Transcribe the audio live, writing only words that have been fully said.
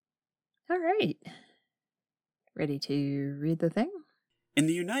All right. Ready to read the thing? In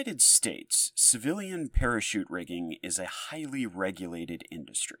the United States, civilian parachute rigging is a highly regulated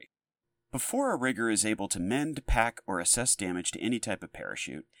industry. Before a rigger is able to mend, pack, or assess damage to any type of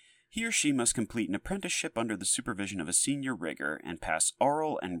parachute, he or she must complete an apprenticeship under the supervision of a senior rigger and pass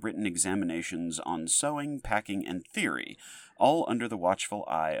oral and written examinations on sewing, packing, and theory, all under the watchful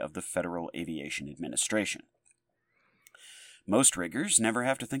eye of the Federal Aviation Administration. Most riggers never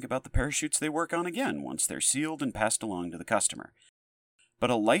have to think about the parachutes they work on again once they're sealed and passed along to the customer. But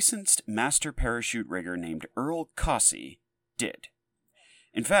a licensed master parachute rigger named Earl Cossey did.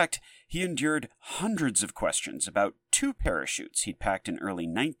 In fact, he endured hundreds of questions about 2 parachutes he'd packed in early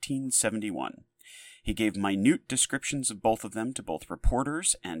 1971. He gave minute descriptions of both of them to both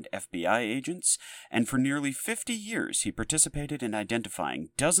reporters and FBI agents, and for nearly 50 years he participated in identifying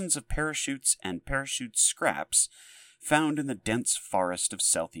dozens of parachutes and parachute scraps found in the dense forest of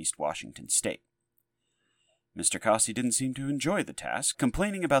southeast Washington state. Mr. Cossey didn't seem to enjoy the task,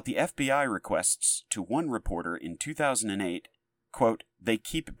 complaining about the FBI requests to one reporter in 2008, quote, "They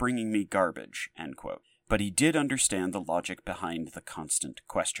keep bringing me garbage," end quote. But he did understand the logic behind the constant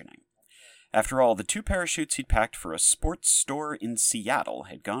questioning. After all, the 2 parachutes he'd packed for a sports store in Seattle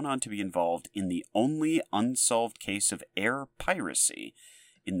had gone on to be involved in the only unsolved case of air piracy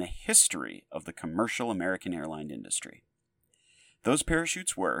in the history of the commercial American airline industry. Those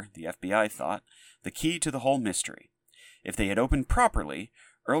parachutes were, the FBI thought, the key to the whole mystery. If they had opened properly,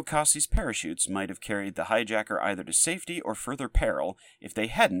 Earl Cossey's parachutes might have carried the hijacker either to safety or further peril. If they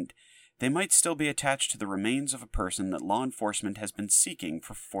hadn't, they might still be attached to the remains of a person that law enforcement has been seeking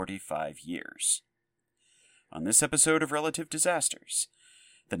for 45 years. On this episode of Relative Disasters,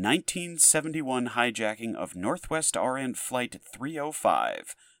 the 1971 hijacking of Northwest Orient Flight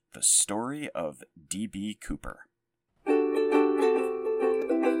 305, the story of D.B. Cooper.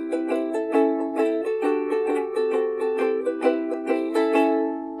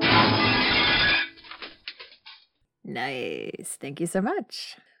 Nice. Thank you so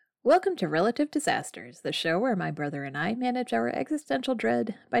much. Welcome to Relative Disasters, the show where my brother and I manage our existential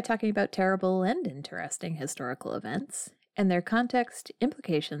dread by talking about terrible and interesting historical events and their context,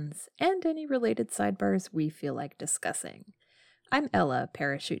 implications, and any related sidebars we feel like discussing. I'm Ella,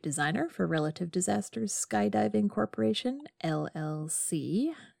 parachute designer for Relative Disasters Skydiving Corporation,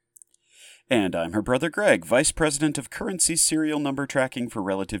 LLC. And I'm her brother Greg, vice president of currency serial number tracking for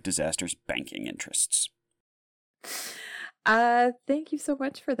Relative Disasters banking interests. Thank you so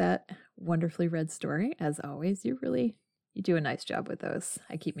much for that wonderfully read story. As always, you do a nice job with those.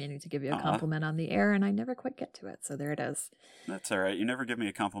 I keep meaning to give you a compliment on the air, and I never quite get to it, so there it is. That's all right. You never give me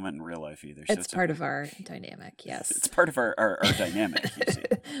a compliment in real life either. So it's part of our dynamic, yes. It's part of our dynamic, you see.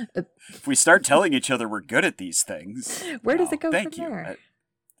 If we start telling each other we're good at these things... Where does it go thank from you. there?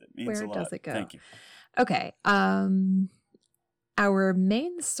 That means a lot. Where does it go? Thank you. Okay, our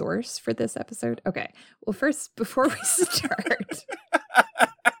main source for this episode... Okay, well first, before we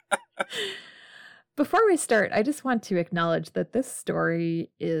start, I just want to acknowledge that this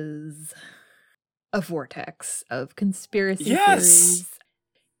story is a vortex of conspiracy theories.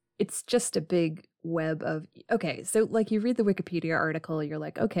 It's just a big web of... Okay, so like you read the Wikipedia article, you're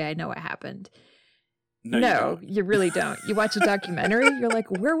like, okay, I know what happened. No, you really don't. You watch a documentary, you're like,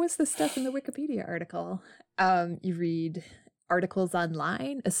 where was this stuff in the Wikipedia article? You read articles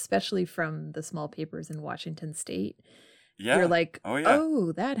online, especially from the small papers in Washington state. Yeah. You're like,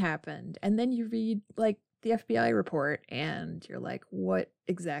 oh, that happened. And then you read like the FBI report and you're like, what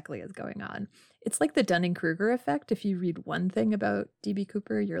exactly is going on? It's like the Dunning-Kruger effect. If you read one thing about D.B.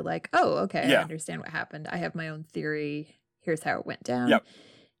 Cooper, you're like, oh, okay, I understand what happened. I have my own theory. Here's how it went down. Yep.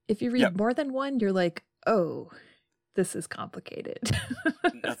 If you read more than one, you're like, oh, this is complicated.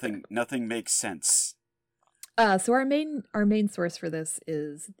 Nothing makes sense. So our main source for this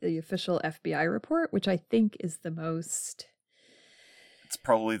is the official FBI report, which I think is the most... It's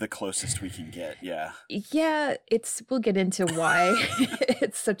probably the closest we can get, yeah. Yeah, we'll get into why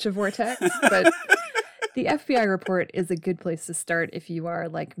it's such a vortex, but the FBI report is a good place to start if you are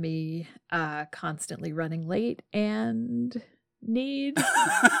like me, constantly running late and need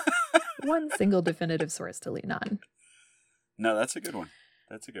one single definitive source to lean on. No, that's a good one.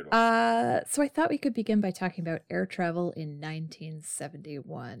 So I thought we could begin by talking about air travel in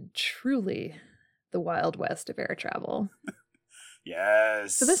 1971. Truly the Wild West of air travel.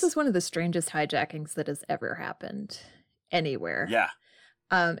 Yes. So this is one of the strangest hijackings that has ever happened anywhere. Yeah.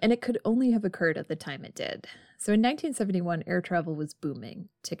 And it could only have occurred at the time it did. So in 1971, air travel was booming.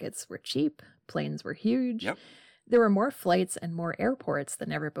 Tickets were cheap. Planes were huge. Yep. There were more flights and more airports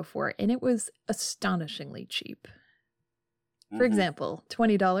than ever before, and it was astonishingly cheap. For example,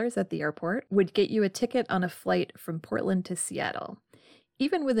 $20 at the airport would get you a ticket on a flight from Portland to Seattle.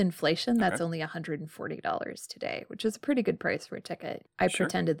 Even with inflation, that's only $140 today, which is a pretty good price for a ticket. I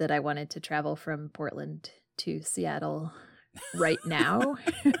pretended that I wanted to travel from Portland to Seattle right now,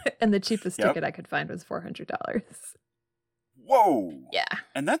 and the cheapest ticket I could find was $400. Whoa! Yeah.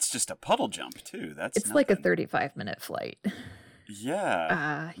 And that's just a puddle jump, too. It's nothing. Like a 35-minute flight.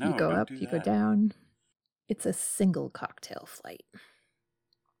 Yeah. You go up, you go down. It's a single cocktail flight.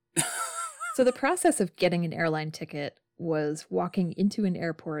 So the process of getting an airline ticket was walking into an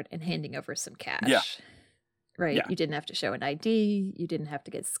airport and handing over some cash. Yeah. Right? Yeah. You didn't have to show an ID. You didn't have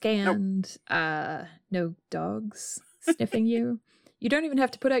to get scanned. Nope. No dogs sniffing you. You don't even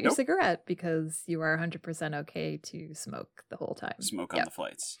have to put out your cigarette because you are 100% okay to smoke the whole time. Smoke on the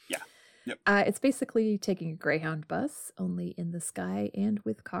flights. Yeah. Yep. It's basically taking a Greyhound bus, only in the sky and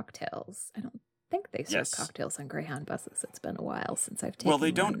with cocktails. I don't think they serve cocktails on Greyhound buses. It's been a while since I've taken Well,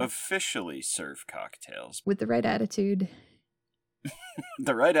 they don't one. officially serve cocktails. With the right attitude.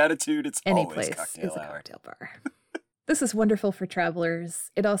 The right attitude, it's any always place cocktail is a hour. cocktail bar. This is wonderful for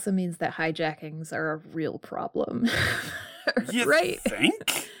travelers. It also means that hijackings are a real problem. You right?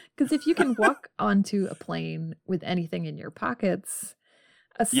 think? Because if you can walk onto a plane with anything in your pockets,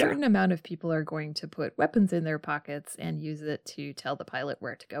 a certain amount of people are going to put weapons in their pockets and use it to tell the pilot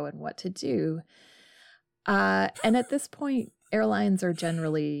where to go and what to do. And at this point, airlines are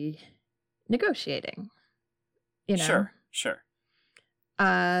generally negotiating. You know? Sure.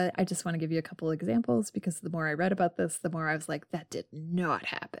 I just want to give you a couple examples because the more I read about this, the more I was like, that did not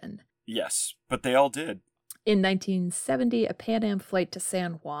happen. Yes, but they all did. In 1970, a Pan Am flight to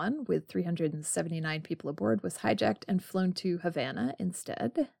San Juan with 379 people aboard was hijacked and flown to Havana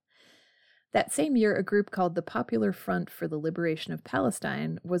instead. That same year, a group called the Popular Front for the Liberation of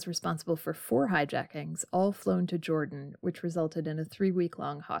Palestine was responsible for 4 hijackings, all flown to Jordan, which resulted in a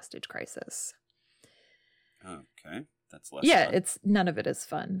 3-week-long hostage crisis. Okay, that's less fun. None of it is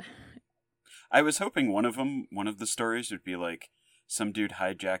fun. I was hoping one of the stories would be like, some dude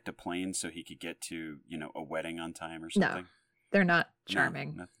hijacked a plane so he could get to, a wedding on time or something. No, they're not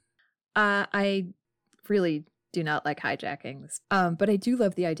charming. No, I really do not like hijackings. But I do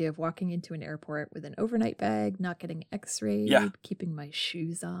love the idea of walking into an airport with an overnight bag, not getting x-rayed, keeping my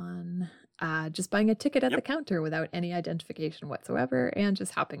shoes on, just buying a ticket at the counter without any identification whatsoever, and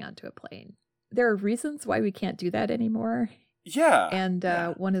just hopping onto a plane. There are reasons why we can't do that anymore. Yeah. And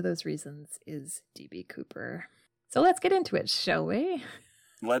one of those reasons is DB Cooper. So let's get into it, shall we?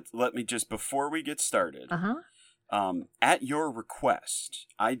 Let me just, before we get started, at your request,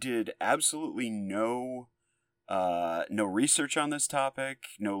 I did absolutely no research on this topic,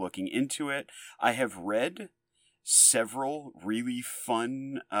 no looking into it. I have read several really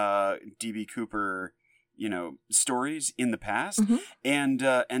fun DB Cooper, stories in the past, and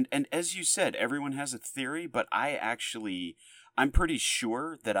as you said, everyone has a theory, but I'm pretty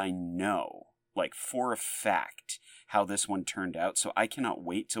sure that I know, like for a fact, how this one turned out, so I cannot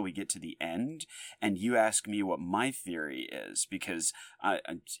wait till we get to the end and you ask me what my theory is, because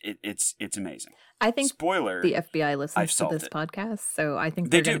it's amazing. I think spoiler, the FBI listens to this podcast, so I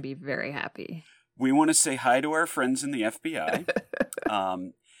think they're going to be very happy. We want to say hi to our friends in the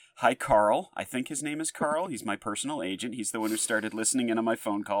FBI. Hi, Carl. I think his name is Carl. He's my personal agent. He's the one who started listening in on my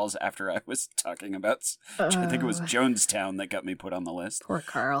phone calls after I was talking about, I think it was Jonestown that got me put on the list. Poor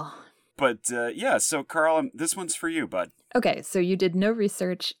Carl. But so Carl, this one's for you, bud. Okay, so you did no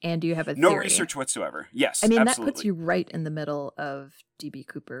research and you have a theory. No research whatsoever. Yes, I mean, absolutely. That puts you right in the middle of DB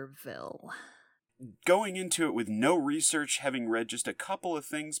Cooperville. Going into it with no research, having read just a couple of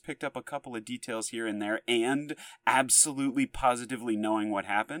things, picked up a couple of details here and there, and absolutely positively knowing what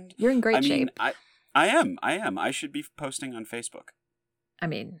happened. You're in great shape. I am. I should be posting on Facebook. I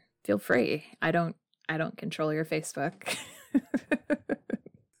mean, feel free. I don't control your Facebook.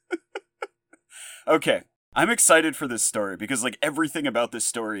 Okay. I'm excited for this story because like everything about this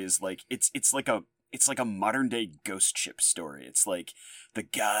story is like it's like a modern day ghost ship story. It's like the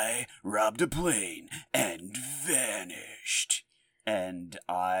guy robbed a plane and vanished. And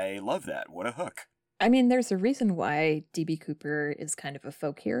I love that. What a hook. I mean, there's a reason why DB Cooper is kind of a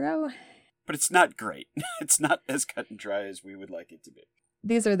folk hero. But it's not great. It's not as cut and dry as we would like it to be.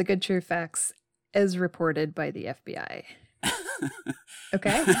 These are the good true facts as reported by the FBI.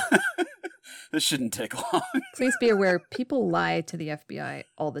 Okay? This shouldn't take long. Please be aware, people lie to the FBI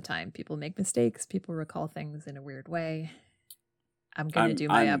all the time. People make mistakes. People recall things in a weird way. I'm going to do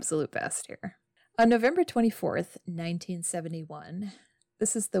my absolute best here. On November 24th, 1971,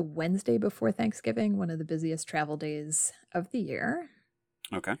 this is the Wednesday before Thanksgiving, one of the busiest travel days of the year.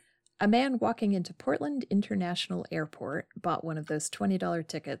 Okay. A man walking into Portland International Airport bought one of those $20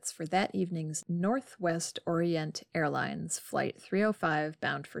 tickets for that evening's Northwest Orient Airlines Flight 305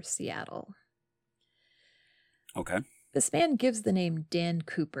 bound for Seattle. Okay. This man gives the name Dan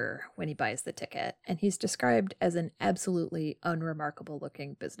Cooper when he buys the ticket, and he's described as an absolutely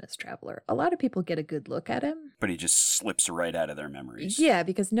unremarkable-looking business traveler. A lot of people get a good look at him. But he just slips right out of their memories. Yeah,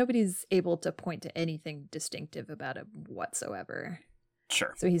 because nobody's able to point to anything distinctive about him whatsoever.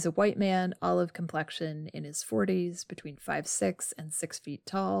 Sure. So he's a white man, olive complexion, in his 40s, between 5'6" and 6 feet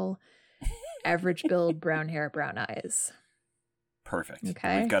tall, average build, brown hair, brown eyes. Perfect.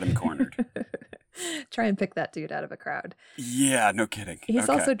 Okay. We've got him cornered. Try and pick that dude out of a crowd. Yeah, no kidding. He's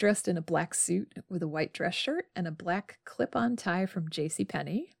Okay. also dressed in a black suit with a white dress shirt and a black clip-on tie from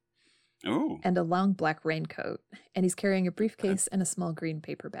JCPenney. Ooh. And a long black raincoat. And he's carrying a briefcase and a small green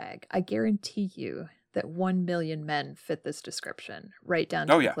paper bag. I guarantee you that 1 million men fit this description, right down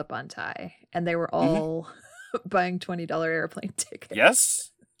to the clip-on tie. And they were all buying $20 airplane tickets.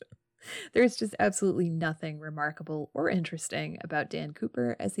 Yes. There's just absolutely nothing remarkable or interesting about Dan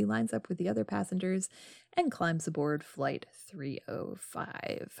Cooper as he lines up with the other passengers and climbs aboard Flight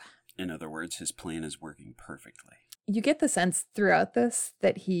 305. In other words, his plan is working perfectly. You get the sense throughout this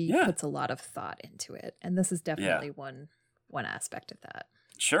that he puts a lot of thought into it. And this is definitely one aspect of that.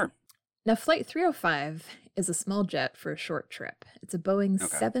 Sure. Now, Flight 305 is a small jet for a short trip. It's a Boeing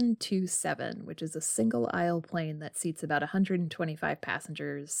 727, which is a single-aisle plane that seats about 125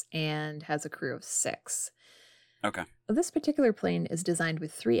 passengers and has a crew of 6. Okay. This particular plane is designed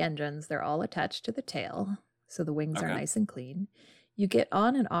with 3 engines. They're all attached to the tail, so the wings are nice and clean. You get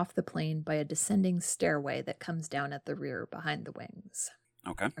on and off the plane by a descending stairway that comes down at the rear behind the wings.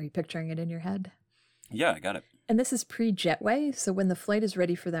 Okay. Are you picturing it in your head? Yeah, I got it. And this is pre-jetway, so when the flight is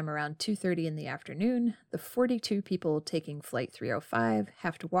ready for them around 2:30 in the afternoon, the 42 people taking Flight 305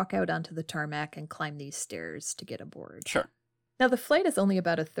 have to walk out onto the tarmac and climb these stairs to get aboard. Sure. Now, the flight is only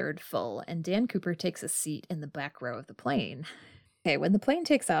about a third full, and Dan Cooper takes a seat in the back row of the plane. Okay, when the plane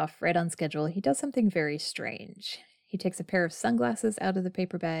takes off, right on schedule, he does something very strange. He takes a pair of sunglasses out of the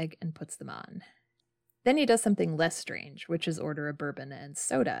paper bag and puts them on. Then he does something less strange, which is order a bourbon and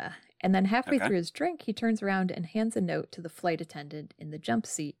soda. And then halfway through his drink, he turns around and hands a note to the flight attendant in the jump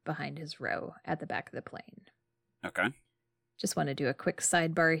seat behind his row at the back of the plane. Okay. Just want to do a quick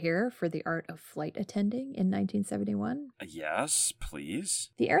sidebar here for the art of flight attending in 1971. Yes,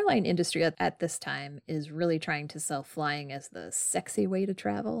 please. The airline industry at this time is really trying to sell flying as the sexy way to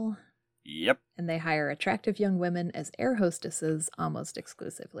travel. Yep. And they hire attractive young women as air hostesses almost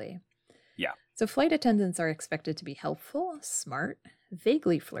exclusively. Yeah. So flight attendants are expected to be helpful, smart,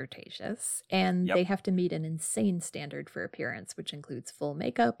 vaguely flirtatious, and they have to meet an insane standard for appearance, which includes full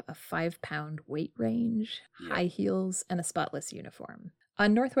makeup, a 5-pound weight range, high heels, and a spotless uniform.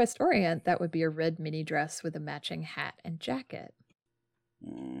 On Northwest Orient, that would be a red mini dress with a matching hat and jacket.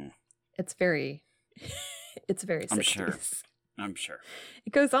 It's very it's very 60s. I'm sure.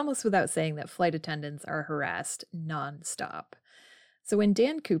 It goes almost without saying that flight attendants are harassed nonstop. So when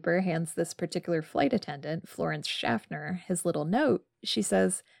Dan Cooper hands this particular flight attendant, Florence Schaffner, his little note, she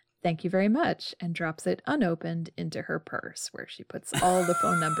says, "Thank you very much," and drops it unopened into her purse, where she puts all the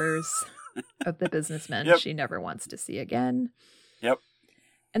phone numbers of the businessmen she never wants to see again. Yep.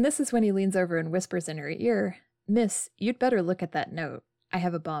 And this is when he leans over and whispers in her ear, "Miss, you'd better look at that note. I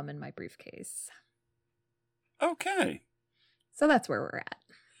have a bomb in my briefcase." Okay. So that's where we're at.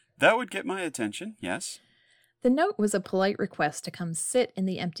 That would get my attention, yes. The note was a polite request to come sit in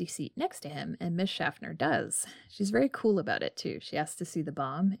the empty seat next to him, and Miss Schaffner does. She's very cool about it, too. She asks to see the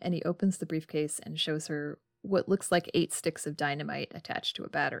bomb, and he opens the briefcase and shows her what looks like 8 sticks of dynamite attached to a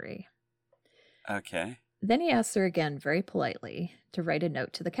battery. Okay. Then he asks her again, very politely, to write a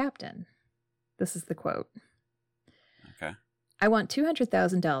note to the captain. This is the quote. Okay. "I want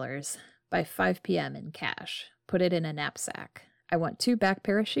 $200,000 by 5 p.m. in cash. Put it in a knapsack. I want 2 back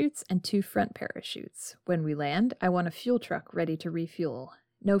parachutes and 2 front parachutes. When we land, I want a fuel truck ready to refuel.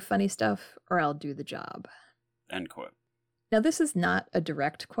 No funny stuff, or I'll do the job." End quote. Now, this is not a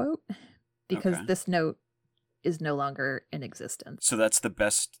direct quote, because this note is no longer in existence. So that's the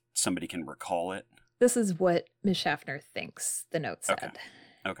best somebody can recall it? This is what Ms. Schaffner thinks the note said.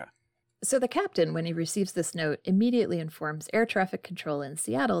 Okay. So the captain, when he receives this note, immediately informs air traffic control in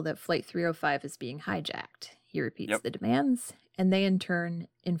Seattle that Flight 305 is being hijacked. He repeats the demands, and they in turn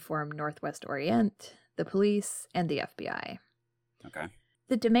inform Northwest Orient, the police, and the FBI. Okay.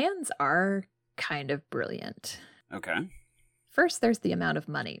 The demands are kind of brilliant. Okay. First, there's the amount of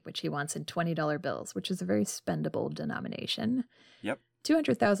money, which he wants in $20 bills, which is a very spendable denomination. Yep.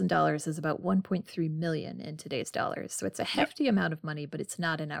 $200,000 is about 1.3 million in today's dollars. So it's a hefty amount of money, but it's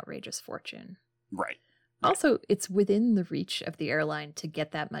not an outrageous fortune. Right. Also, it's within the reach of the airline to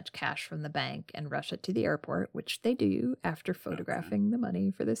get that much cash from the bank and rush it to the airport, which they do after photographing the money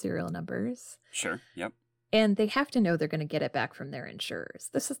for the serial numbers. Sure. Yep. And they have to know they're going to get it back from their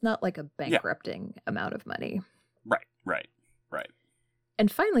insurers. This is not like a bankrupting amount of money. Right.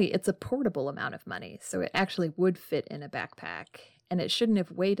 And finally, it's a portable amount of money, so it actually would fit in a backpack, and it shouldn't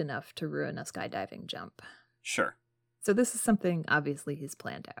have weighed enough to ruin a skydiving jump. Sure. So this is something obviously he's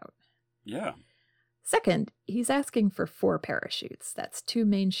planned out. Yeah. Second, he's asking for 4 parachutes. That's 2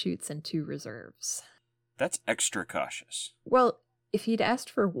 main chutes and 2 reserves. That's extra cautious. Well, if he'd asked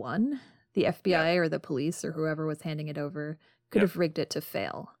for 1, the FBI or the police or whoever was handing it over could have rigged it to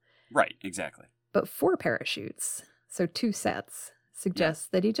fail. Right, exactly. But 4 parachutes, so 2 sets, suggests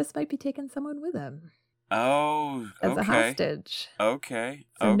that he just might be taking someone with him. Oh, as a hostage. Okay.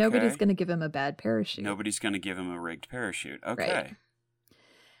 So nobody's going to give him a bad parachute. Nobody's going to give him a rigged parachute. Okay. Right.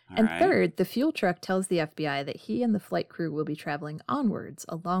 And third, the fuel truck tells the FBI that he and the flight crew will be traveling onwards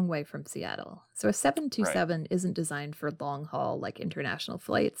a long way from Seattle. So a 727 isn't designed for long haul like international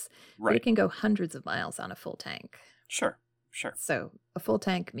flights, but it can go hundreds of miles on a full tank. Sure. So a full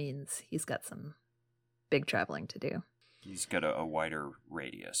tank means he's got some big traveling to do. He's got a wider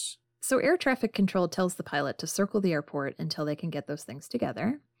radius. So air traffic control tells the pilot to circle the airport until they can get those things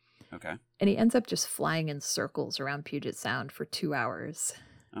together. Okay. And he ends up just flying in circles around Puget Sound for 2 hours.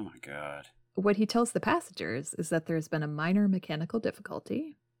 Oh my God. What he tells the passengers is that there's been a minor mechanical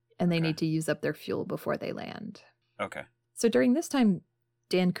difficulty and they need to use up their fuel before they land. Okay. So during this time,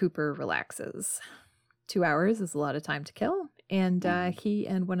 Dan Cooper relaxes. 2 hours is a lot of time to kill. And he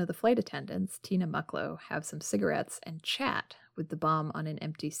and one of the flight attendants, Tina Mucklow, have some cigarettes and chat with the bomb on an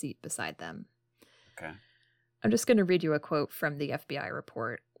empty seat beside them. Okay. I'm just going to read you a quote from the FBI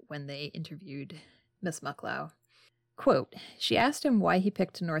report when they interviewed Miss Mucklow. Quote, she asked him why he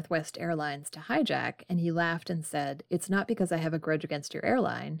picked Northwest Airlines to hijack, and he laughed and said, "It's not because I have a grudge against your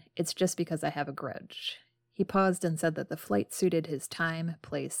airline. It's just because I have a grudge." He paused and said that the flight suited his time,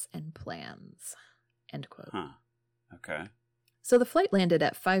 place, and plans. End quote. Huh. Okay. So the flight landed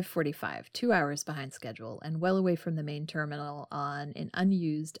at 5:45, 2 hours behind schedule, and well away from the main terminal on an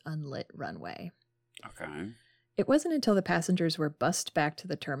unused, unlit runway. Okay. It wasn't until the passengers were bussed back to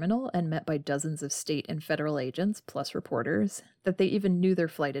the terminal and met by dozens of state and federal agents, plus reporters, that they even knew their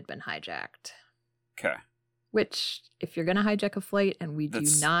flight had been hijacked. Okay. Which, if you're going to hijack a flight, and we do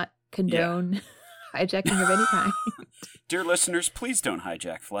not condone hijacking of any kind. Dear listeners, please don't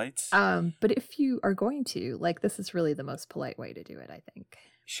hijack flights. But if you are going to, this is really the most polite way to do it, I think.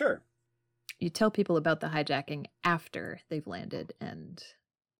 Sure. You tell people about the hijacking after they've landed and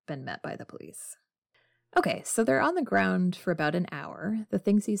been met by the police. Okay, so they're on the ground for about an hour. The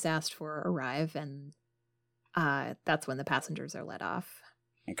things he's asked for arrive, and that's when the passengers are let off.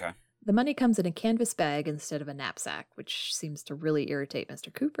 Okay. The money comes in a canvas bag instead of a knapsack, which seems to really irritate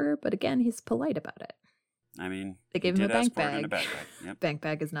Mr. Cooper, but again, he's polite about it. I mean, they gave him a bank bag. A backpack. Yep. Bank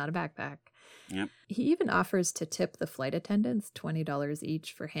bag is not a backpack. Yep. He even offers to tip the flight attendants $20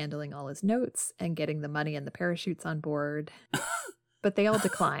 each for handling all his notes and getting the money and the parachutes on board, but they all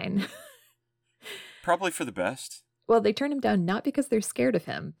decline. Probably for the best. Well, they turn him down not because they're scared of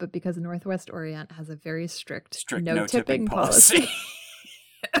him, but because Northwest Orient has a very strict no tipping policy.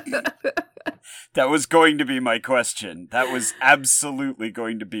 That was going to be my question. That was absolutely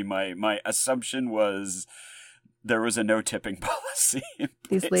going to be my assumption was there was a no tipping policy.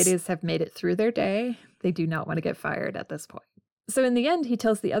 These ladies have made it through their day. They do not want to get fired at this point. So in the end, he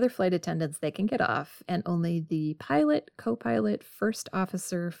tells the other flight attendants they can get off, and only the pilot, co-pilot, first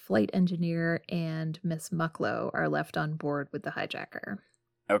officer, flight engineer, and Miss Mucklow are left on board with the hijacker.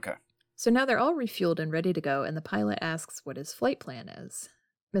 Okay. So now they're all refueled and ready to go, and the pilot asks what his flight plan is.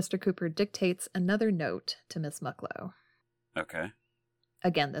 Mr. Cooper dictates another note to Miss Mucklow. Okay.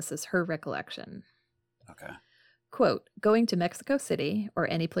 Again, this is her recollection. Okay. Quote, going to Mexico City, or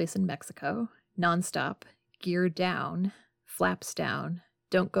any place in Mexico, nonstop, gear down, flaps down,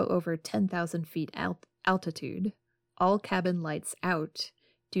 don't go over 10,000 feet altitude, all cabin lights out,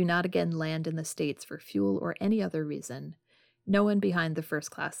 do not again land in the States for fuel or any other reason, no one behind the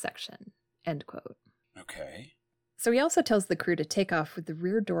first class section, end quote. Okay. So he also tells the crew to take off with the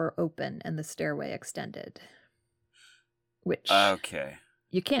rear door open and the stairway extended, which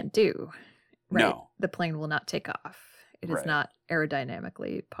you can't do, right? No. The plane will not take off. It is not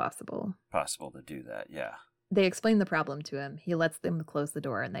aerodynamically possible. Possible to do that, yeah. They explain the problem to him. He lets them close the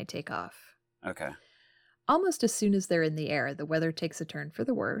door and they take off. Okay. Almost as soon as they're in the air, the weather takes a turn for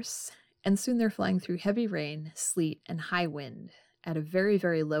the worse, and soon they're flying through heavy rain, sleet, and high wind at a very,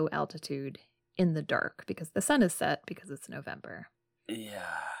 very low altitude in the dark because the sun is set because it's November.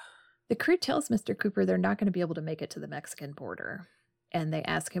 Yeah. The crew tells Mr. Cooper they're not going to be able to make it to the Mexican border, and they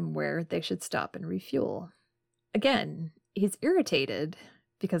ask him where they should stop and refuel. Again, he's irritated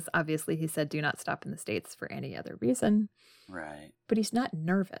because obviously he said do not stop in the States for any other reason. Right. But he's not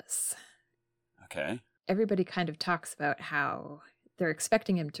nervous. Okay. Everybody kind of talks about how they're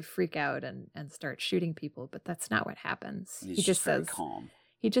expecting him to freak out and start shooting people, but that's not what happens. He's He just very says, calm.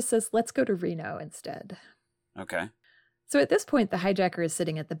 he just says, let's go to Reno instead. Okay. So at this point, the hijacker is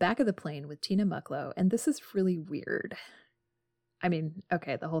sitting at the back of the plane with Tina Mucklow, and this is really weird. I mean,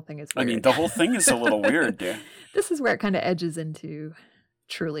 okay, the whole thing is weird. I mean, the whole thing is a little weird, dude. This is where it kind of edges into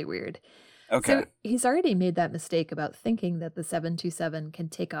truly weird. Okay. So he's already made that mistake about thinking that the 727 can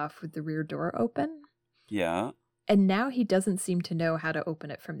take off with the rear door open. Yeah. And now he doesn't seem to know how to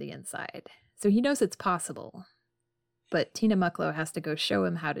open it from the inside. So he knows it's possible. But Tina Mucklow has to go show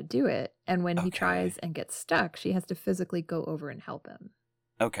him how to do it. And when he tries and gets stuck, she has to physically go over and help him.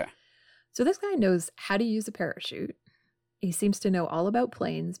 Okay. So this guy knows how to use a parachute. He seems to know all about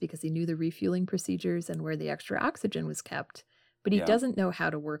planes because he knew the refueling procedures and where the extra oxygen was kept. But he doesn't know how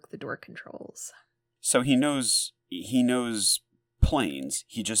to work the door controls. So he knows planes.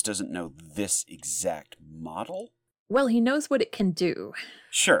 He just doesn't know this exact model? Well, he knows what it can do.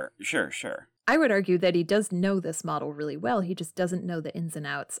 Sure. I would argue that he does know this model really well. He just doesn't know the ins and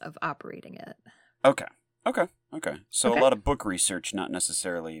outs of operating it. Okay. So Okay. a lot of book research, not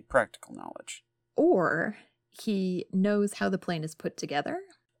necessarily practical knowledge. Or he knows how the plane is put together.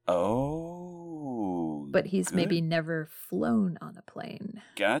 Oh. But he's good. maybe never flown on a plane.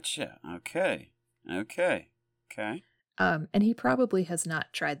 Gotcha. Okay. And he probably has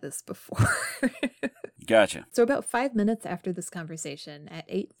not tried this before. Gotcha. So about 5 minutes after this conversation, at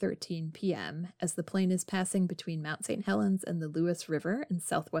 8:13 p.m., as the plane is passing between Mount St. Helens and the Lewis River in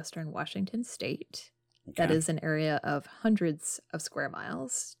southwestern Washington state, that is an area of hundreds of square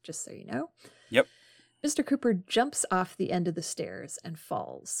miles, just so you know. Yep. Mr. Cooper jumps off the end of the stairs and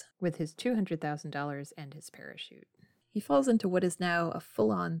falls with his $200,000 and his parachute. He falls into what is now a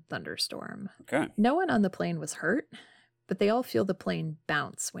full-on thunderstorm. Okay. No one on the plane was hurt, but they all feel the plane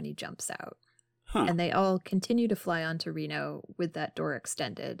bounce when he jumps out. Huh. And they all continue to fly on to Reno with that door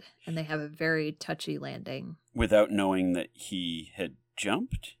extended, and they have a very touchy landing. Without knowing that he had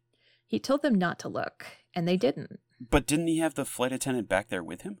jumped? He told them not to look, and they didn't. But didn't he have the flight attendant back there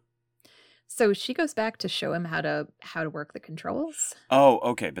with him? So she goes back to show him how to work the controls. Oh,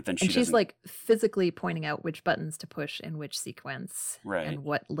 okay, but then she's like physically pointing out which buttons to push in which sequence, right, and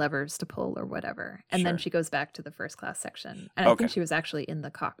what levers to pull or whatever. And then she goes back to the first class section. And I think she was actually in the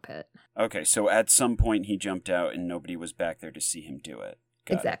cockpit. Okay, so at some point he jumped out and nobody was back there to see him do it.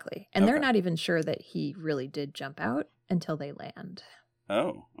 Exactly. And they're not even sure that he really did jump out until they land.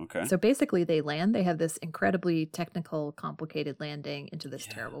 Oh, okay. So basically they land. They have this incredibly technical, complicated landing into this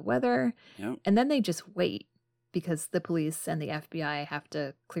terrible weather. Yep. And then they just wait because the police and the FBI have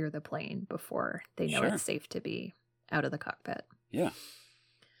to clear the plane before they know it's safe to be out of the cockpit. Yeah.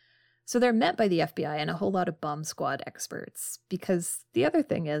 So they're met by the FBI and a whole lot of bomb squad experts because the other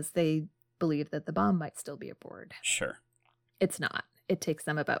thing is they believe that the bomb might still be aboard. Sure. It's not. It takes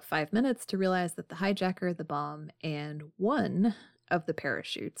them about 5 minutes to realize that the hijacker, the bomb, and one of the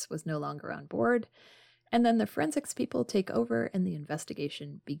parachutes was no longer on board. And then the forensics people take over and the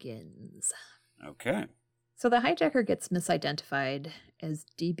investigation begins. Okay. So the hijacker gets misidentified as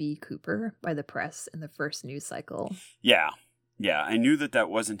D.B. Cooper by the press in the first news cycle. Yeah. I knew that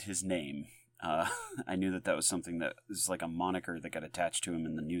wasn't his name. I knew that was something that is like a moniker that got attached to him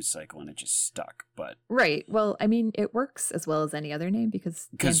in the news cycle and it just stuck. But right. Well, I mean, it works as well as any other name because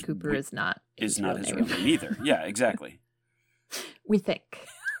Dan Cooper is not his real name either. Yeah, exactly. We think.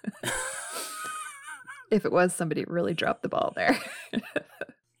 If it was, somebody really dropped the ball there.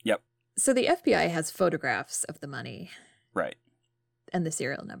 Yep. So the FBI has photographs of the money. Right. And the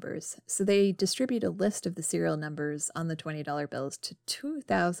serial numbers. So they distribute a list of the serial numbers on the $20 bills to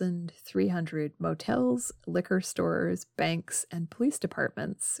 2,300 motels, liquor stores, banks, and police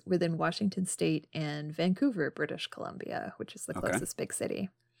departments within Washington State and Vancouver, British Columbia, which is the closest big city.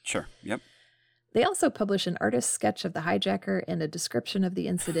 Sure. Yep. They also publish an artist's sketch of the hijacker and a description of the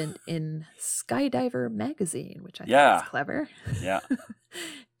incident in Skydiver magazine, which I think is clever. Yeah.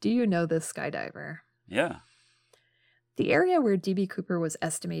 Do you know this skydiver? Yeah. The area where D.B. Cooper was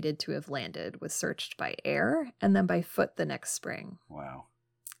estimated to have landed was searched by air and then by foot the next spring. Wow.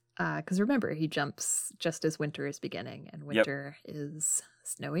 Because remember, he jumps just as winter is beginning, and winter is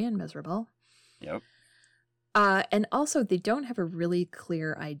snowy and miserable. Yep. And also, they don't have a really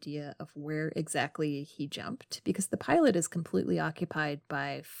clear idea of where exactly he jumped because the pilot is completely occupied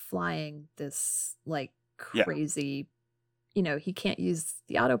by flying this, like, crazy, he can't use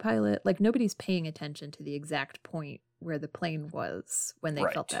the autopilot. Like, nobody's paying attention to the exact point where the plane was when they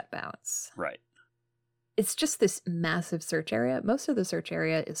felt that bounce. Right. It's just this massive search area. Most of the search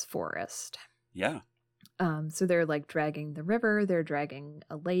area is forest. Yeah. So they're, like, dragging the river. They're dragging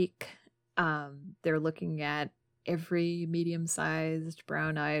a lake. They're looking at every medium-sized,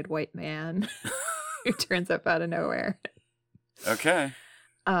 brown-eyed white man who turns up out of nowhere. Okay.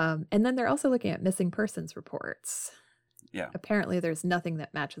 And then they're also looking at missing persons reports. Yeah. Apparently, there's nothing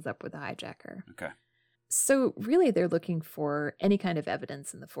that matches up with the hijacker. Okay. So really, they're looking for any kind of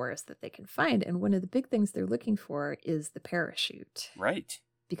evidence in the forest that they can find. And one of the big things they're looking for is the parachute. Right.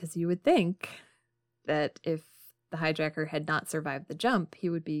 Because you would think that if the hijacker had not survived the jump, he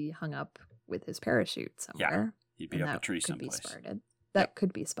would be hung up with his parachute somewhere. Yeah, he'd be up a tree someplace. That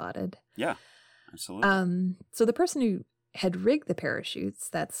could be spotted. Yeah, absolutely. So the person who had rigged the parachutes,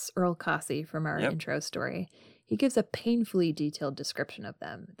 that's Earl Cossey from our intro story, he gives a painfully detailed description of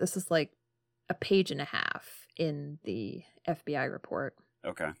them. This is like a page and a half in the FBI report.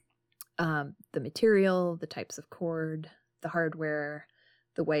 Okay. The material, the types of cord, the hardware,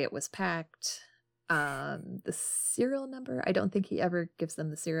 the way it was packed, the serial number. I don't think he ever gives them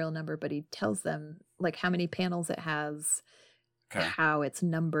the serial number, but he tells them like how many panels it has, how it's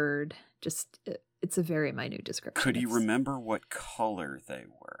numbered. Just it's a very minute description. Could he remember what color they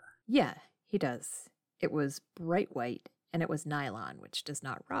were? Yeah, he does. It was bright white and it was nylon, which does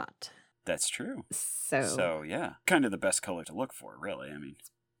not rot. That's true. So yeah, kind of the best color to look for, really. I mean,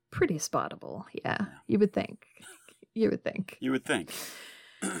 pretty spottable. Yeah. You would think. You would think.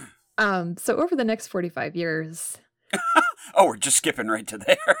 So over the next 45 years. Oh, we're just skipping right to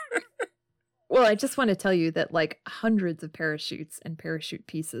there. Well, I just want to tell you that like hundreds of parachutes and parachute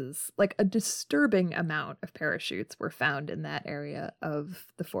pieces, like a disturbing amount of parachutes were found in that area of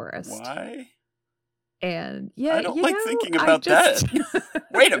the forest. Why? And yeah, I don't like thinking about that.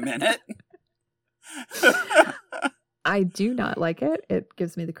 Wait a minute. I do not like it. It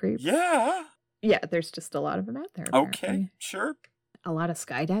gives me the creeps. Yeah. Yeah, there's just a lot of them out there. Apparently. Okay, sure. A lot of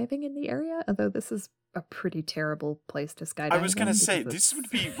skydiving in the area, although this is a pretty terrible place to skydive. I was going to say, this would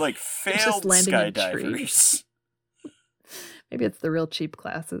be like failed skydivers. Maybe it's the real cheap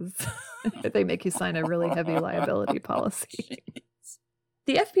classes. They make you sign a really heavy liability policy.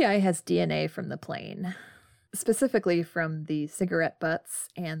 The FBI has DNA from the plane, specifically from the cigarette butts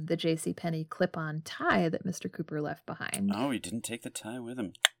and the JCPenney clip-on tie that Mr. Cooper left behind. Oh, he didn't take the tie with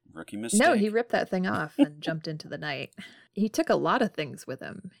him. Rookie mistake. No, he ripped that thing off and jumped into the night. He took a lot of things with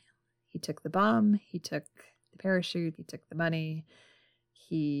him. He took the bomb, he took the parachute, he took the money,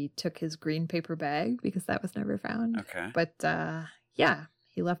 he took his green paper bag because that was never found. Okay. But yeah,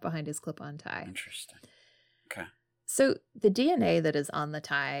 he left behind his clip-on tie. Interesting. Okay. So the DNA that is on the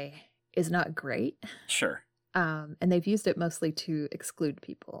tie is not great. Sure. And they've used it mostly to exclude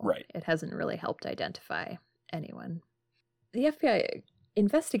people. Right. It hasn't really helped identify anyone. The FBI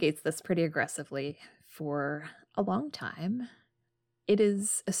investigates this pretty aggressively for a long time. It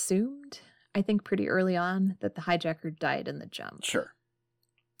is assumed, I think pretty early on, that the hijacker died in the jump. Sure.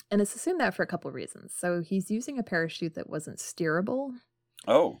 And it's assumed that for a couple of reasons. So he's using a parachute that wasn't steerable.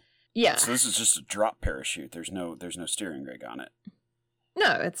 Oh. Yeah. So this is just a drop parachute. There's no steering rig on it.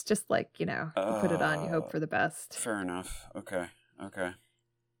 No, it's just like, you put it on, you hope for the best. Fair enough. Okay.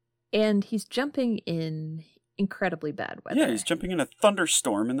 And he's jumping in incredibly bad weather. Yeah, he's jumping in a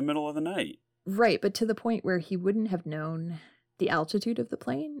thunderstorm in the middle of the night. Right, but to the point where he wouldn't have known the altitude of the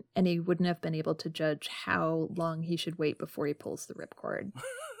plane, and he wouldn't have been able to judge how long he should wait before he pulls the ripcord.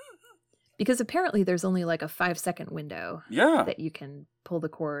 Because apparently there's only like a 5-second window that you can pull the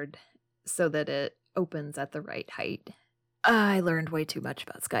cord so that it opens at the right height. I learned way too much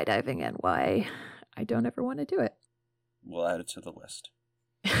about skydiving and why I don't ever want to do it. We'll add it to the list.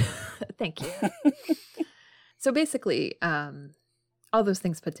 Thank you. So basically, all those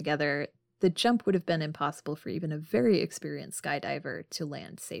things put together, the jump would have been impossible for even a very experienced skydiver to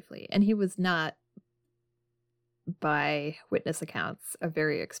land safely. And he was not, by witness accounts, a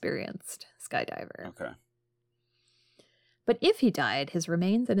very experienced skydiver. Okay. But if he died, his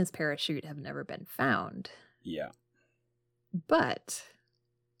remains and his parachute have never been found. Yeah. But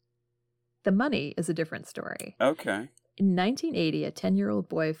the money is a different story. Okay. In 1980, a 10-year-old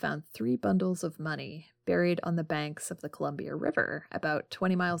boy found 3 bundles of money buried on the banks of the Columbia River, about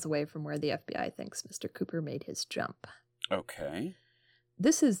 20 miles away from where the FBI thinks Mr. Cooper made his jump. Okay.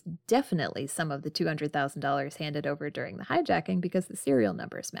 This is definitely some of the $200,000 handed over during the hijacking because the serial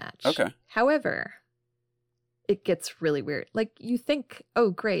numbers match. Okay. However, it gets really weird. Like, you think,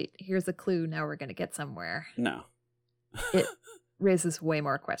 oh, great, here's a clue, now we're going to get somewhere. No. It raises way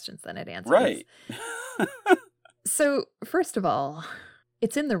more questions than it answers. Right. So, first of all,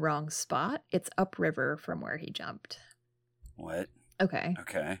 it's in the wrong spot. It's upriver from where he jumped. What? Okay.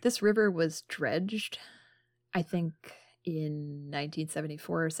 Okay. This river was dredged, I think, in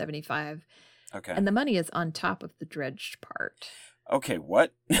 1974 or 75. Okay. And the money is on top of the dredged part. Okay,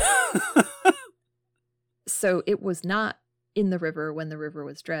 what? So it was not in the river when the river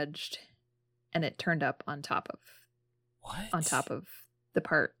was dredged, and it turned up on top of the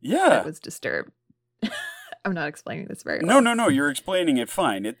part that was disturbed. I'm not explaining this very well. No, you're explaining it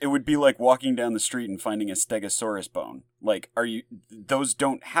fine. It would be like walking down the street and finding a stegosaurus bone. Like, those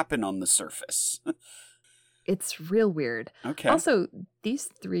don't happen on the surface. It's real weird. Okay. Also, these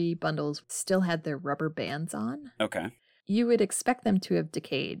 3 bundles still had their rubber bands on. Okay. You would expect them to have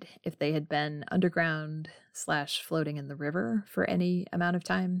decayed if they had been underground / floating in the river for any amount of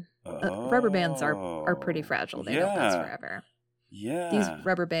time. Rubber bands are pretty fragile. They don't last forever. Yeah. These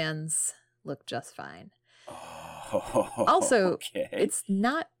rubber bands look just fine. Oh, also, okay. It's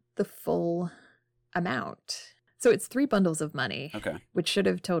not the full amount. So it's 3 bundles of money, which should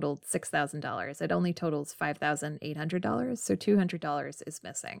have totaled $6,000. It only totals $5,800, so $200 is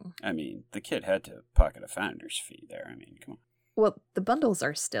missing. I mean, the kid had to pocket a founder's fee there. I mean, come on. Well, the bundles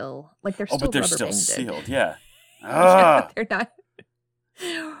are still, they're still rubber banded. But they're still sealed, yeah. Yeah, they're not.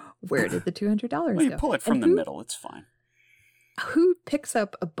 Where did the $200 go? Well, you pull it from the middle. It's fine. Who picks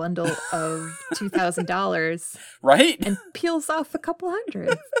up a bundle of $2,000 right? And peels off a couple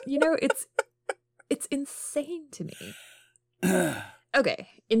hundred? It's insane to me. Okay.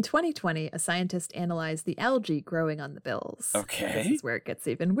 In 2020, a scientist analyzed the algae growing on the bills. Okay. This is where it gets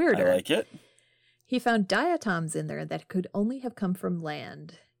even weirder. I like it. He found diatoms in there that could only have come from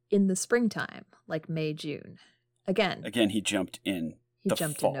land in the springtime, like May, June. Again, he jumped in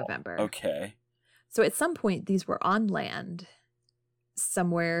in November. Okay. So at some point, these were on land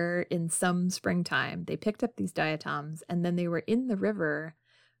somewhere in some springtime. They picked up these diatoms, and then they were in the river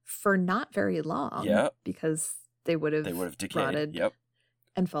for not very long. Yep. Because they would have decayed. Rotted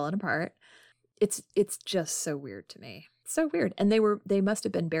and fallen apart. It's just so weird to me. So weird. And they must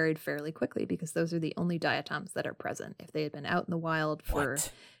have been buried fairly quickly, because those are the only diatoms that are present. If they had been out in the wild for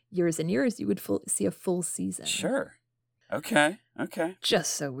years and years, you would see a full season. Sure. Okay.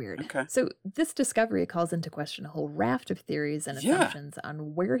 Just so weird. Okay. So this discovery calls into question a whole raft of theories and assumptions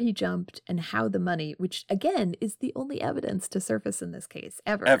on where he jumped and how the money, which again is the only evidence to surface in this case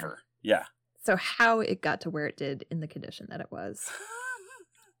ever. Yeah. So how it got to where it did in the condition that it was.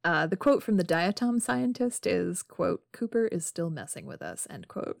 The quote from the diatom scientist is, quote, "Cooper is still messing with us," end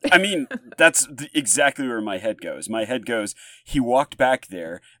quote. I mean, that's exactly where my head goes. My head goes, he walked back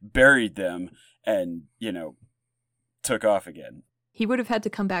there, buried them, and, took off again. He would have had to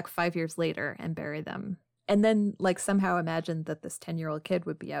come back 5 years later and bury them. And then, somehow imagined that this 10-year-old kid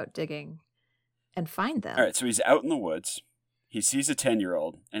would be out digging and find them. All right, so he's out in the woods. He sees a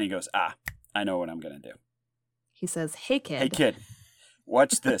 10-year-old, and he goes, I know what I'm going to do. He says, Hey, kid,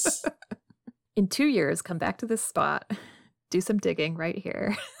 watch this. In 2 years, come back to this spot, do some digging right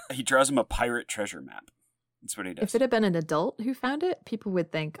here. He draws him a pirate treasure map. That's what he does. If it had been an adult who found it, people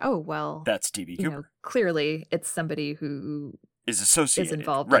would think, oh, well, that's D.B. Cooper. Clearly it's somebody who is associated. Is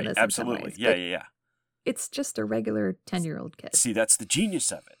involved right, in this absolutely. In some ways. Yeah. It's just a regular 10-year-old kid. See, that's the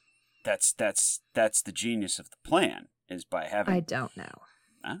genius of it. That's the genius of the plan, is by having... I don't know.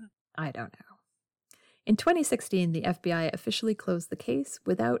 Huh? I don't know. In 2016, the FBI officially closed the case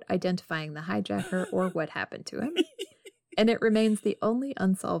without identifying the hijacker or what happened to him. And it remains the only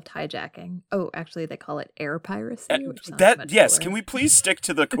unsolved hijacking. Oh, actually, they call it air piracy. Which sounds much yes, cooler. Can we please stick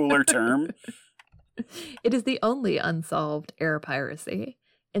to the cooler term? It is the only unsolved air piracy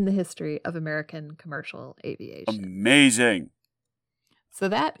in the history of American commercial aviation. Amazing. So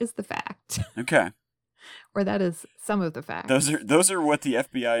that is the fact. Okay. Or that is some of the facts. Those are what the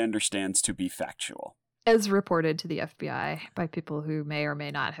FBI understands to be factual. As reported to the FBI by people who may or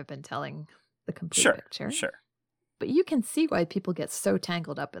may not have been telling the complete picture. Sure. But you can see why people get so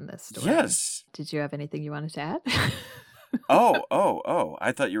tangled up in this story. Yes. Did you have anything you wanted to add? Oh.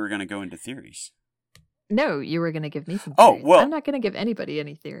 I thought you were going to go into theories. No, you were going to give me some theories. I'm not going to give anybody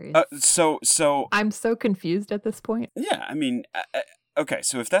any theories. So I'm so confused at this point. Yeah, I mean, okay,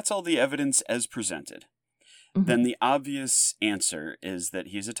 so if that's all the evidence as presented, then the obvious answer is that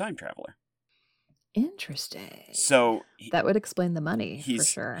he's a time traveler. Interesting. So that would explain the money, for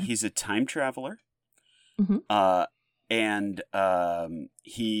sure. He's a time traveler. And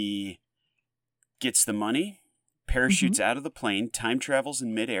he gets the money, parachutes out of the plane, time travels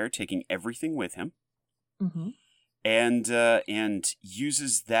in midair, taking everything with him. and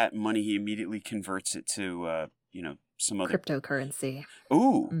uses that money. He immediately converts it to some other cryptocurrency.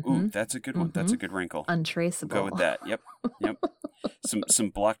 Ooh, that's a good one. That's a good wrinkle. Untraceable. We'll go with that. Yep.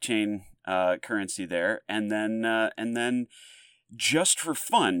 Some blockchain currency there, and then just for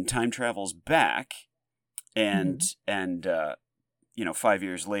fun, time travels back, and 5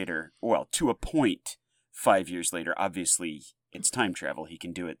 years later, well, to a point, 5 years later, obviously it's time travel. He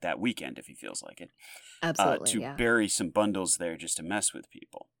can do it that weekend if he feels like it. Absolutely, to bury some bundles there just to mess with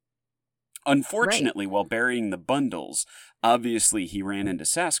people. Unfortunately, while burying the bundles, obviously he ran into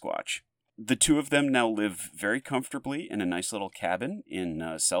Sasquatch. The two of them now live very comfortably in a nice little cabin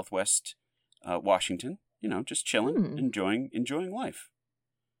in southwest Washington. Just chilling, enjoying life.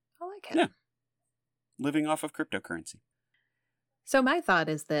 I like it. Yeah. Living off of cryptocurrency. So my thought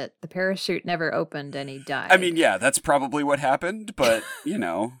is that the parachute never opened and he died. I mean, yeah, that's probably what happened, but,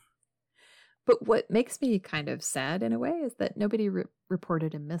 But what makes me kind of sad in a way is that nobody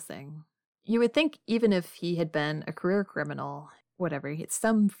reported him missing. You would think even if he had been a career criminal, whatever,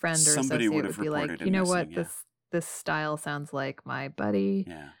 some friend or somebody associate would have be like, reported you him know missing, what, yeah. this style sounds like my buddy.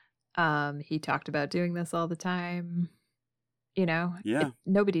 Yeah. He talked about doing this all the time. Yeah.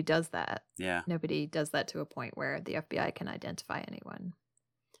 Nobody does that. Yeah. Nobody does that to a point where the FBI can identify anyone,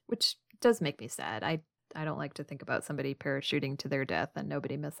 which does make me sad. I don't like to think about somebody parachuting to their death and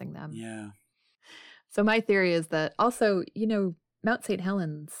nobody missing them. Yeah. So my theory is that also, Mount St.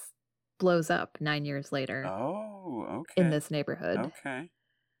 Helens blows up 9 years later. Oh, okay. In this neighborhood. Okay.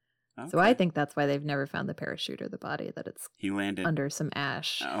 So I think that's why they've never found the parachute or the body, that it's he landed under some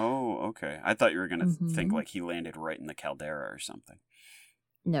ash. Oh, okay. I thought you were going to think like he landed right in the caldera or something.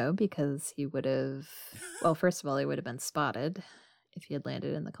 No, because he would have, well, first of all, he would have been spotted if he had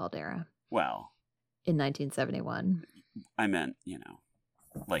landed in the caldera. Well. In 1971. I meant,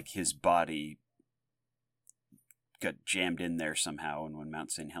 like his body got jammed in there somehow, and when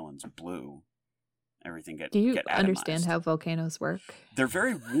Mount St. Helens blew, everything got Do you got understand atomized. how volcanoes work? They're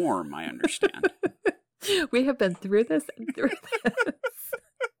very warm, I understand. We have been through this and through this.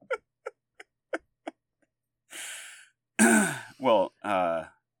 Well,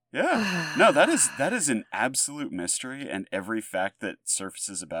 yeah. No, that is an absolute mystery, and every fact that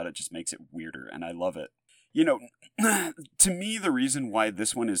surfaces about it just makes it weirder, and I love it. To me, the reason why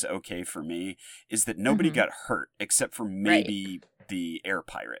this one is okay for me is that nobody got hurt except for maybe the air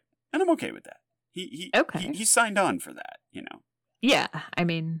pirate, and I'm okay with that. He signed on for that, Yeah, I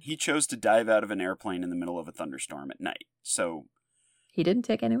mean, he chose to dive out of an airplane in the middle of a thunderstorm at night. So he didn't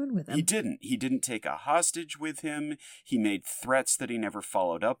take anyone with him. He didn't take a hostage with him. He made threats that he never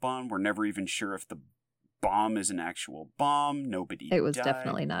followed up on. We're never even sure if the bomb is an actual bomb. Nobody It was died.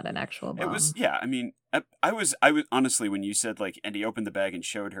 Definitely not an actual bomb. It was, yeah, I mean, I was honestly, when you said like, and he opened the bag and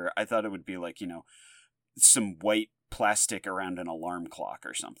showed her, I thought it would be like, some white plastic around an alarm clock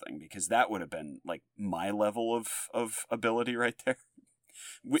or something, because that would have been like my level of ability right there.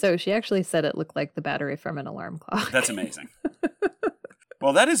 So she actually said it looked like the battery from an alarm clock. That's amazing.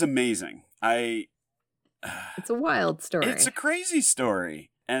 Well, that is amazing. It's a wild story. It's a crazy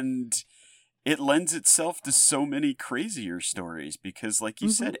story, and it lends itself to so many crazier stories because, like you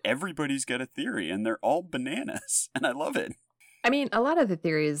said, everybody's got a theory, and they're all bananas, and I love it. I mean, a lot of the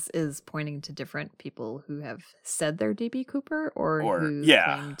theories is pointing to different people who have said they're D.B. Cooper or who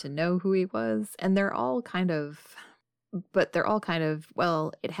claim to know who he was. And they're all kind of,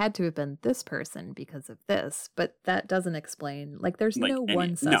 well, it had to have been this person because of this. But that doesn't explain, like, there's no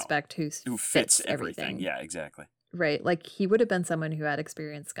one suspect who fits everything. Yeah, exactly. Right. Like, he would have been someone who had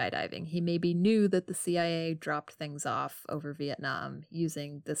experience skydiving. He maybe knew that the CIA dropped things off over Vietnam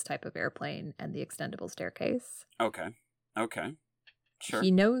using this type of airplane and the extendable staircase. Okay. Sure.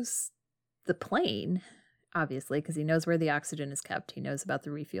 He knows the plane, obviously, because he knows where the oxygen is kept. He knows about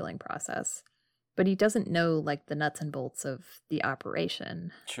the refueling process. But he doesn't know, like, the nuts and bolts of the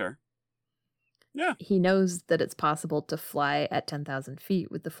operation. Sure. Yeah. He knows that it's possible to fly at 10,000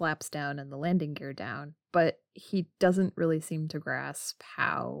 feet with the flaps down and the landing gear down, but he doesn't really seem to grasp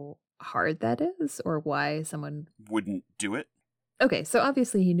how hard that is or why someone wouldn't do it. Okay, so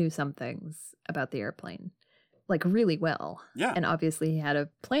obviously he knew some things about the airplane. Like, really well. Yeah. And obviously he had a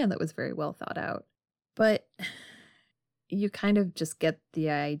plan that was very well thought out. But you kind of just get the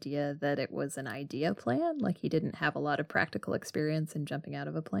idea that it was an idea plan. Like, he didn't have a lot of practical experience in jumping out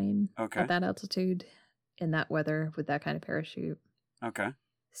of a plane at that altitude, in that weather, with that kind of parachute. Okay.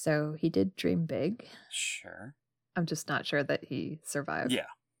 So he did dream big. Sure. I'm just not sure that he survived. Yeah.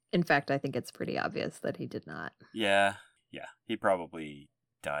 In fact, I think it's pretty obvious that he did not. Yeah. He probably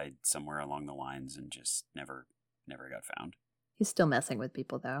died somewhere along the lines and just never got found. He's still messing with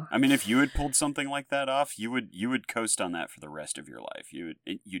people, though. I mean, if you had pulled something like that off, you would coast on that for the rest of your life.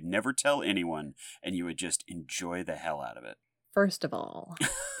 You'd never tell anyone, and you would just enjoy the hell out of it. First of all,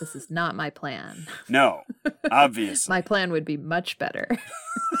 this is not my plan. No, obviously. My plan would be much better.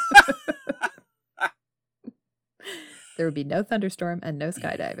 There would be no thunderstorm and no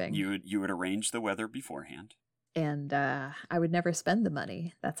skydiving. You would arrange the weather beforehand. And I would never spend the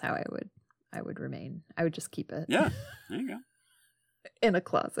money. That's how I would remain. I would just keep it. Yeah, there you go. In a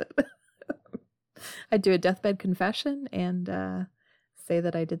closet. I'd do a deathbed confession and say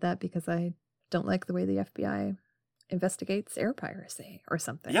that I did that because I don't like the way the FBI investigates air piracy or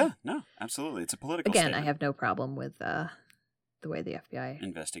something. Yeah, no, absolutely. It's a political Again, statement. I have no problem with the way the FBI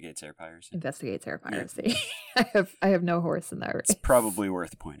investigates air piracy. Yeah. I have no horse in that race. It's probably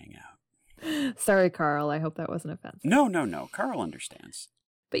worth pointing out. Sorry, Carl. I hope that wasn't offensive. No. Carl understands.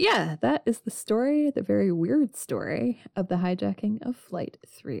 But yeah, that is the story, the very weird story of the hijacking of Flight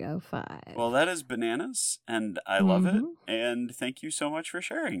 305. Well, that is bananas, and I love it. And thank you so much for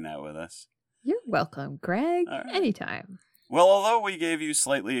sharing that with us. You're welcome, Greg. Right. Anytime. Well, although we gave you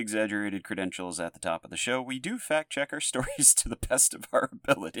slightly exaggerated credentials at the top of the show, we do fact-check our stories to the best of our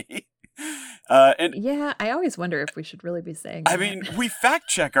ability. And yeah, I always wonder if we should really be saying that. I mean, we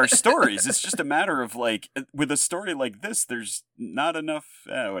fact-check our stories. It's just a matter of, like, with a story like this, there's not enough...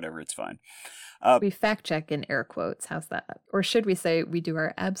 whatever, it's fine. We fact-check in air quotes. How's that? Or should we say we do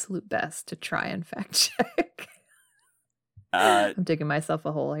our absolute best to try and fact-check? I'm digging myself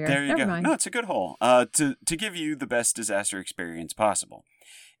a hole here. There you Never go. mind. No, it's a good hole. To give you the best disaster experience possible.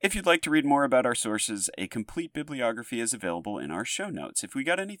 If you'd like to read more about our sources, a complete bibliography is available in our show notes. If we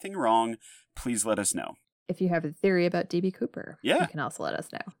got anything wrong, please let us know. If you have a theory about D.B. Cooper, you can also let us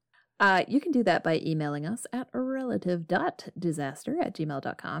know. You can do that by emailing us at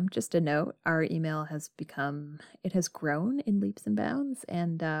relative.disaster@gmail.com. Just a note, our email has grown in leaps and bounds,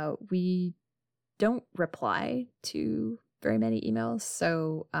 and we don't reply to very many emails,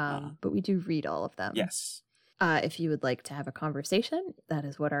 so but we do read all of them. Yes. If you would like to have a conversation, that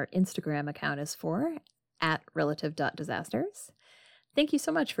is what our Instagram account is for, at relative.disasters. Thank you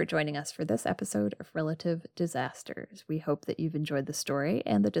so much for joining us for this episode of Relative Disasters. We hope that you've enjoyed the story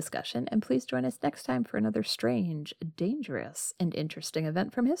and the discussion, and please join us next time for another strange, dangerous, and interesting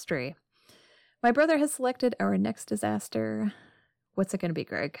event from history. My brother has selected our next disaster. What's it going to be,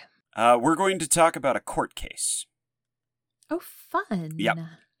 Greg? We're going to talk about a court case. Oh, fun. Yep.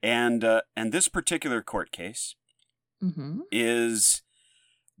 And this particular court case is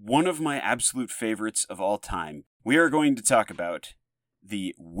one of my absolute favorites of all time. We are going to talk about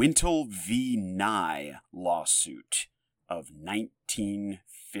the Wintle v. Nye lawsuit of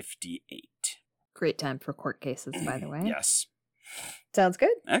 1958. Great time for court cases, by the way. Yes. Sounds good.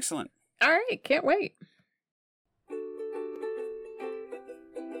 Excellent. All right. Can't wait.